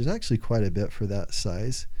protein, which is actually quite a bit for that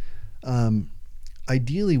size.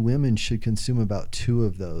 Ideally, women should consume about 2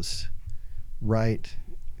 of those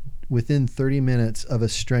within 30 minutes of a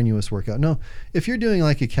strenuous workout. No, if you're doing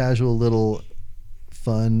like a casual little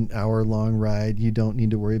fun hour-long ride, you don't need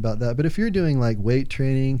to worry about that. But if you're doing like weight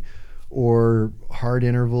training or hard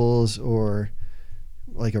intervals or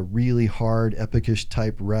like a really hard epicish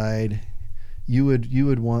type ride, you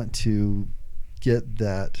would want to get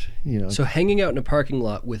that, So hanging out in a parking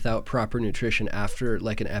lot without proper nutrition after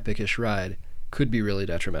like an epicish ride could be really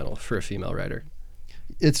detrimental for a female rider.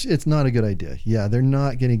 It's not a good idea. Yeah, they're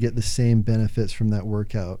not going to get the same benefits from that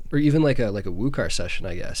workout. Or even like a WooCar session,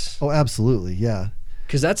 I guess. Oh, absolutely, yeah.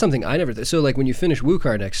 Because that's something I never. So like when you finish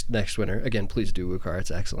WooCar next winter, again, please do WooCar.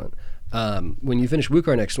 It's excellent. When you finish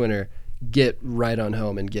WooCar next winter, get right on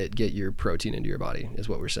home and get your protein into your body is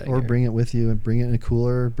what we're saying. Or here. Bring it with you and bring it in a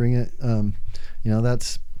cooler. Bring it.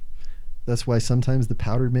 That's why sometimes the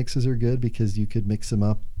powdered mixes are good because you could mix them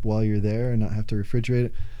up while you're there and not have to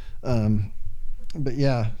refrigerate it. But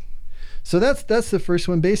yeah, so that's the first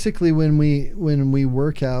one. Basically, when we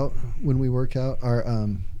work out,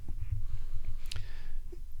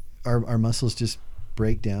 our muscles just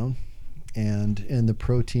break down, and the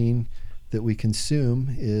protein that we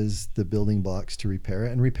consume is the building blocks to repair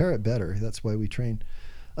it and repair it better. That's why we train.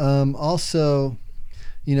 Also,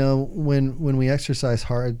 when we exercise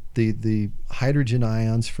hard, the hydrogen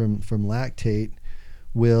ions from lactate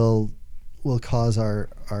will cause our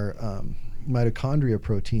mitochondria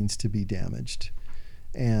proteins to be damaged,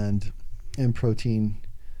 and protein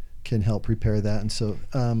can help repair that. And so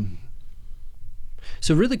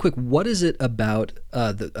really quick, what is it about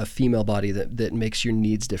a female body that makes your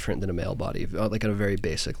needs different than a male body, like at a very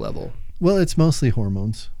basic level? Well, it's mostly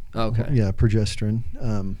hormones. Okay. Yeah,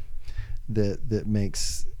 progesterone that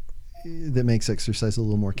makes exercise a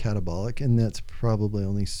little more catabolic, and that's probably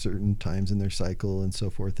only certain times in their cycle and so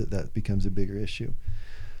forth that becomes a bigger issue.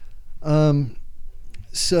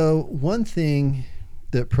 So one thing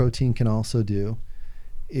that protein can also do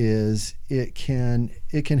is it can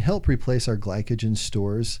help replace our glycogen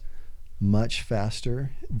stores much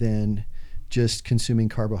faster than just consuming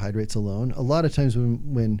carbohydrates alone. A lot of times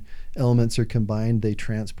when elements are combined, they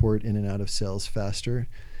transport in and out of cells faster.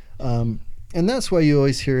 And that's why you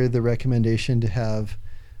always hear the recommendation to have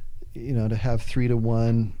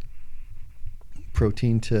 3-to-1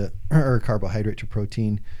 protein or carbohydrate to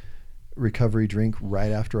protein recovery drink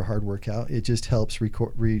right after a hard workout. It just helps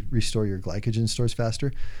restore your glycogen stores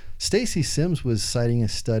faster. Stacy Sims was citing a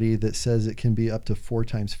study that says it can be up to 4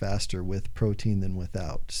 times faster with protein than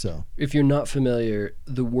without. So if you're not familiar,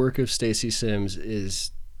 the work of Stacy Sims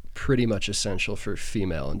is pretty much essential for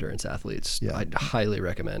female endurance athletes. Yeah. I'd highly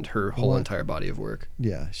recommend her whole entire body of work.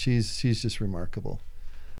 Yeah, she's just remarkable.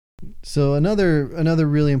 So another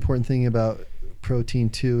really important thing about protein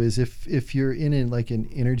too is if you're in an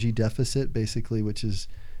energy deficit, basically, which is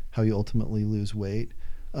how you ultimately lose weight,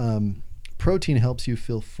 protein helps you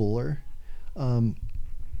feel fuller.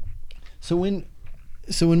 So when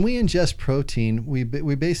we ingest protein, we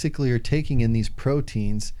basically are taking in these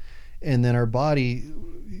proteins, and then our body,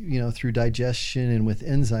 through digestion and with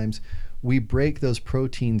enzymes, we break those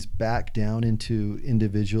proteins back down into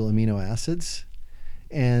individual amino acids,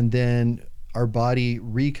 and then our body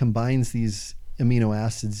recombines these amino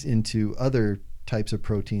acids into other types of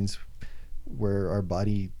proteins where our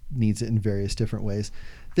body needs it in various different ways.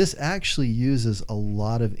 This actually uses a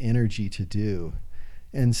lot of energy to do.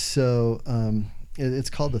 And so it's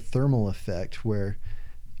called the thermal effect, where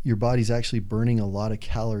your body's actually burning a lot of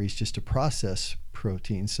calories just to process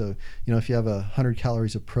protein. So, if you have 100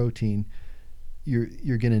 calories of protein,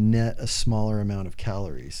 you're going to net a smaller amount of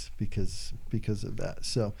calories because of that.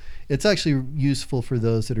 So it's actually useful for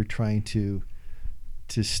those that are trying to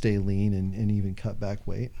stay lean and even cut back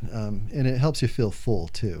weight. And it helps you feel full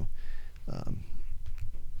too.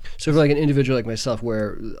 So for like an individual like myself,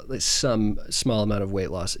 where some small amount of weight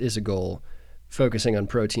loss is a goal, focusing on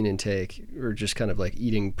protein intake or just kind of like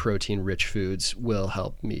eating protein-rich foods will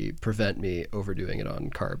help prevent me overdoing it on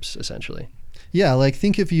carbs, essentially. Yeah, like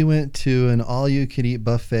think if you went to an all-you-could-eat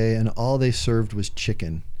buffet and all they served was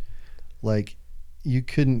chicken. Like, you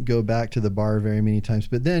couldn't go back to the bar very many times.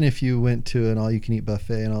 But then if you went to an all-you-can-eat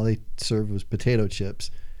buffet and all they served was potato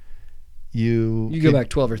chips, you go back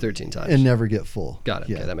 12 or 13 times. And never get full. Got it.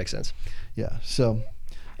 Yeah. Okay, that makes sense. Yeah, so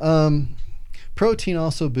protein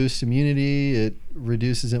also boosts immunity. It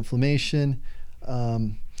reduces inflammation.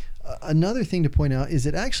 Another thing to point out is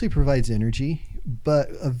it actually provides energy, but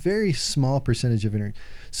a very small percentage of energy.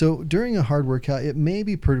 So during a hard workout, it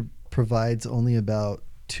maybe provides only about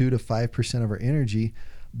 2 to 5% of our energy.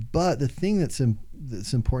 But the thing that's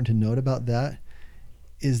important to note about that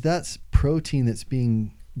is that's protein that's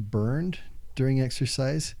being burned during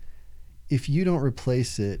exercise. If you don't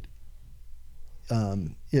replace it,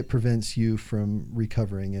 it prevents you from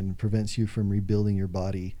recovering and prevents you from rebuilding your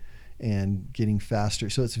body and getting faster.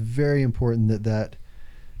 So it's very important that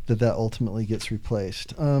ultimately gets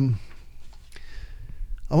replaced. I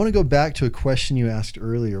want to go back to a question you asked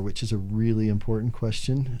earlier, which is a really important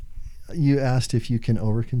question. You asked if you can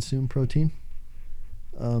overconsume protein.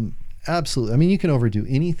 Absolutely. I mean, you can overdo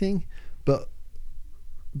anything, but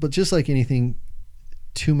just like anything,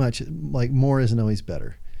 too much, like more isn't always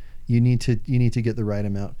better. You need to get the right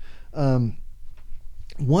amount.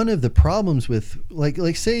 One of the problems with like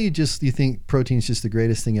say you think protein's just the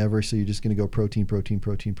greatest thing ever, so you're just going to go protein.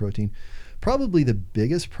 Probably the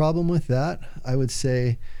biggest problem with that, I would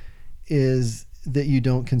say, is that you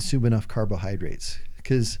don't consume enough carbohydrates.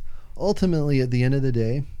 Because ultimately, at the end of the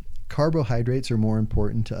day, carbohydrates are more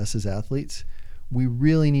important to us as athletes. We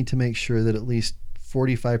really need to make sure that at least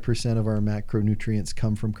 45% of our macronutrients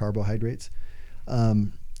come from carbohydrates.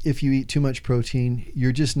 If you eat too much protein,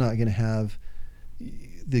 you're just not going to have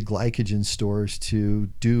the glycogen stores to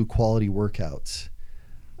do quality workouts.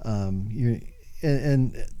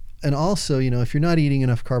 And also, if you're not eating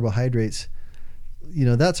enough carbohydrates,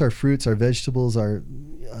 that's our fruits, our vegetables, our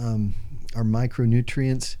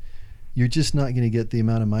micronutrients. You're just not going to get the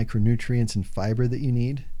amount of micronutrients and fiber that you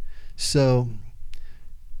need. So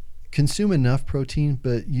consume enough protein,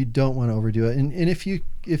 but you don't want to overdo it. And if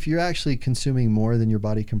you're actually consuming more than your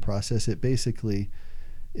body can process, it basically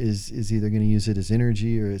is either going to use it as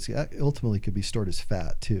energy, or it's ultimately could be stored as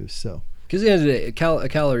fat too. So because at the end of the day, a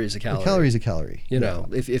calorie is a calorie. A calorie is a calorie.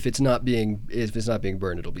 If it's not being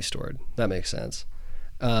burned, it'll be stored. That makes sense.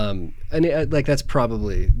 And that's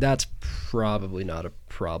probably not a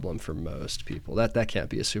problem for most people. That can't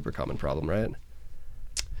be a super common problem, right?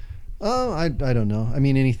 Oh, I don't know. I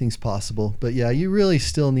mean, anything's possible, but yeah, you really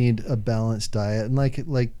still need a balanced diet, and like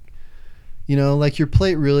your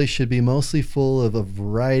plate really should be mostly full of a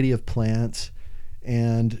variety of plants,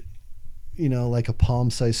 and like a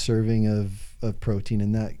palm-sized serving of protein,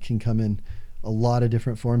 and that can come in a lot of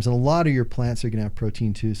different forms, and a lot of your plants are going to have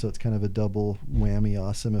protein too, so it's kind of a double whammy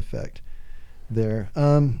awesome effect there.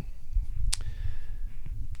 One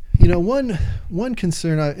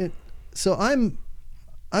concern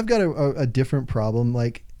I've got a different problem.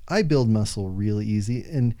 Like, I build muscle really easy,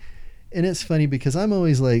 and it's funny because I'm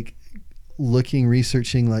always like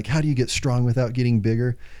researching like, how do you get strong without getting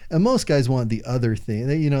bigger? And most guys want the other thing.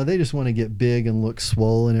 They just want to get big and look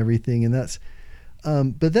swole and everything, and that's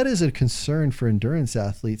but that is a concern for endurance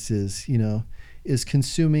athletes. Is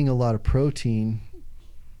consuming a lot of protein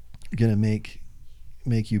going to make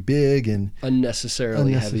you big and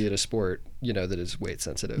unnecessarily heavy at a sport that is weight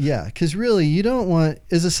sensitive? Yeah, because really you don't want,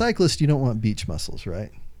 as a cyclist, you don't want beach muscles,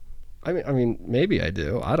 right? I mean maybe I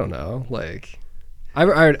do, I don't know. Like, I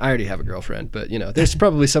already have a girlfriend, but there's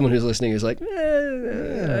probably someone who's listening who's like,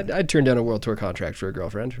 I'd turn down a world tour contract for a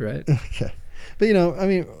girlfriend, right? Okay, but I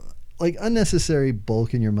mean, like, unnecessary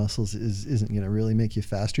bulk in your muscles isn't going to really make you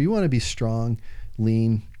faster. You want to be strong,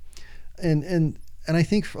 lean, and and I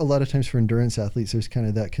think a lot of times for endurance athletes, there's kind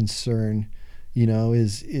of that concern,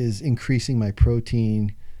 is increasing my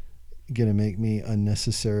protein going to make me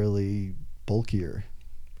unnecessarily bulkier?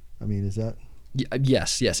 I mean, is that?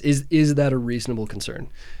 Yes. Is that a reasonable concern?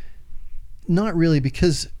 Not really,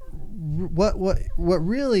 because what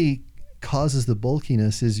really causes the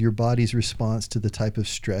bulkiness is your body's response to the type of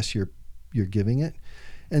stress you're giving it.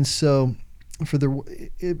 And so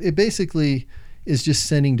it basically is just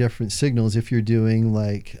sending different signals. If you're doing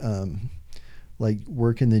like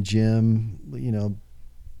work in the gym,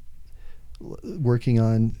 working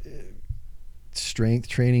on strength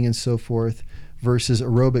training and so forth, versus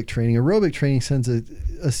aerobic training. Aerobic training sends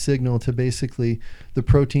a signal to basically the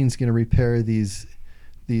protein's going to repair these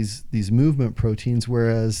movement proteins,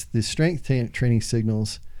 whereas the strength training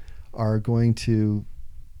signals are going to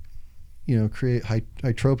create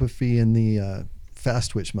hypertrophy in the fast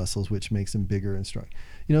twitch muscles, which makes them bigger and strong.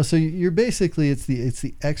 So you're basically, it's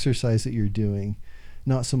the exercise that you're doing,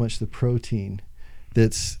 not so much the protein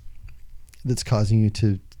that's causing you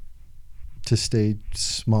to stay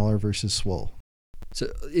smaller versus swole. So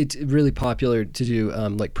it's really popular to do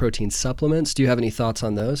like protein supplements. Do you have any thoughts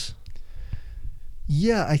on those?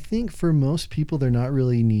 Yeah, I think for most people they're not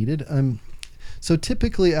really needed. So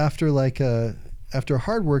typically after a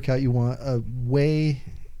hard workout, you want a whey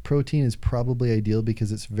protein is probably ideal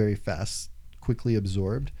because it's very fast, quickly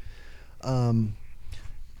absorbed. But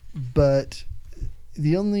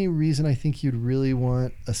the only reason I think you'd really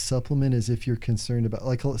want a supplement is if you're concerned about,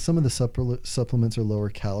 like, some of the supplements are lower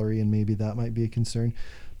calorie and maybe that might be a concern.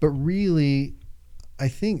 But really, I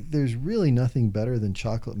think there's really nothing better than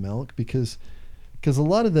chocolate milk because a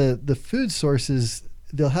lot of the food sources,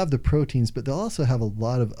 they'll have the proteins, but they'll also have a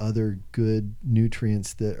lot of other good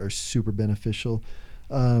nutrients that are super beneficial.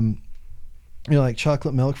 Like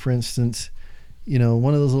chocolate milk, for instance,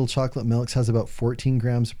 one of those little chocolate milks has about 14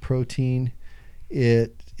 grams of protein.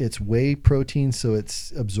 It's whey protein, so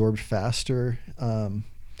it's absorbed faster.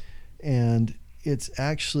 And it's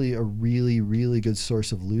actually a really, really good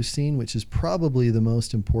source of leucine, which is probably the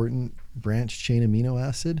most important branched chain amino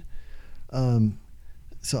acid.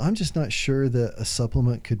 So I'm just not sure that a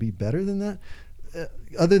supplement could be better than that.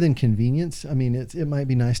 Other than convenience, I mean, it might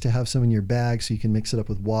be nice to have some in your bag so you can mix it up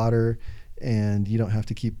with water and you don't have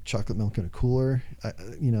to keep chocolate milk in a cooler.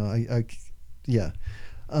 Yeah.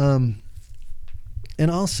 And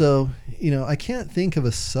also, I can't think of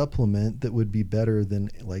a supplement that would be better than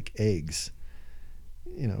like eggs,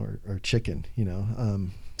 or chicken,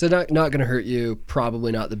 So not going to hurt you.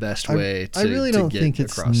 Probably not the best way to. I really don't think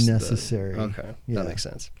it's across necessary. Okay, yeah. That makes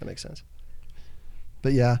sense.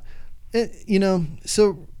 But yeah,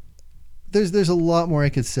 so there's a lot more I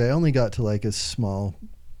could say. I only got to like a small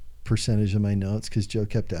percentage of my notes because Joe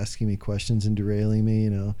kept asking me questions and derailing me.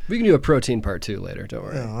 We can do a protein part 2 later. Don't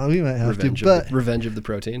worry. Oh, we might have Revenge of the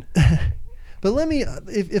protein. But let me,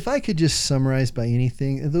 if I could just summarize by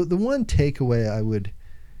anything, the one takeaway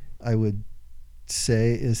I would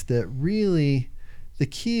say is that really the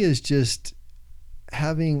key is just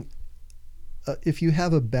having, if you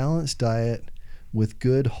have a balanced diet with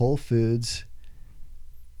good whole foods,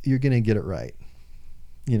 you're going to get it right,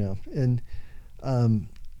 and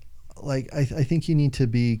I think you need to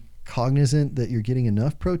be cognizant that you're getting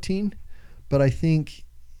enough protein, but I think,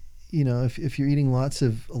 if you're eating lots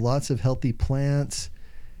of healthy plants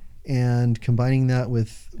and combining that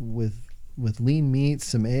with lean meats,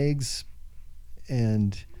 some eggs,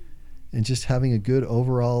 and just having a good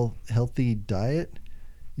overall healthy diet,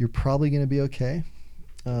 you're probably going to be okay.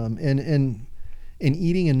 And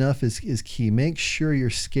eating enough is key. Make sure you're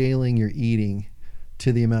scaling your eating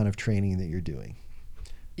to the amount of training that you're doing.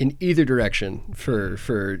 In either direction for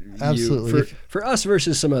Absolutely. You, for us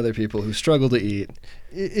versus some other people who struggle to eat.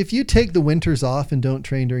 If you take the winters off and don't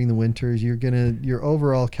train during the winters, your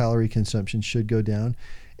overall calorie consumption should go down,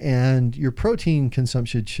 and your protein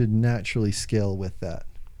consumption should naturally scale with that.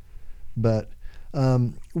 But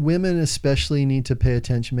women especially need to pay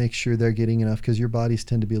attention, make sure they're getting enough, because your bodies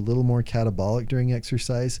tend to be a little more catabolic during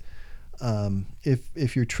exercise.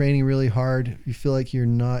 If you're training really hard, you feel like you're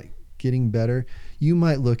not getting better, you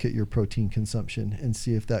might look at your protein consumption and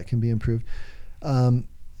see if that can be improved.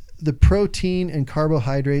 The protein and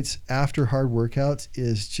carbohydrates after hard workouts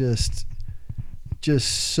is just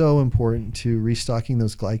so important to restocking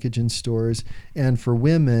those glycogen stores. And for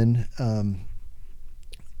women,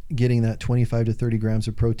 getting that 25 to 30 grams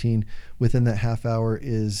of protein within that half hour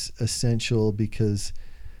is essential because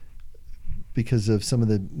of some of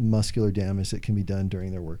the muscular damage that can be done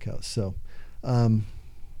during their workouts. So,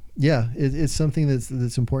 it's something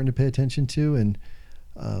that's important to pay attention to. And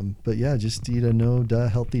But yeah, just eat a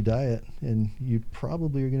healthy diet, and you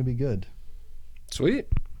probably are going to be good. Sweet.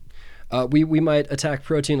 We might attack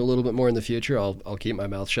protein a little bit more in the future. I'll keep my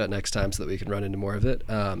mouth shut next time so that we can run into more of it.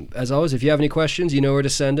 As always, if you have any questions, you know where to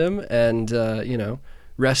send them. And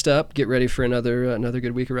rest up, get ready for another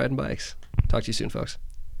good week of riding bikes. Talk to you soon, folks.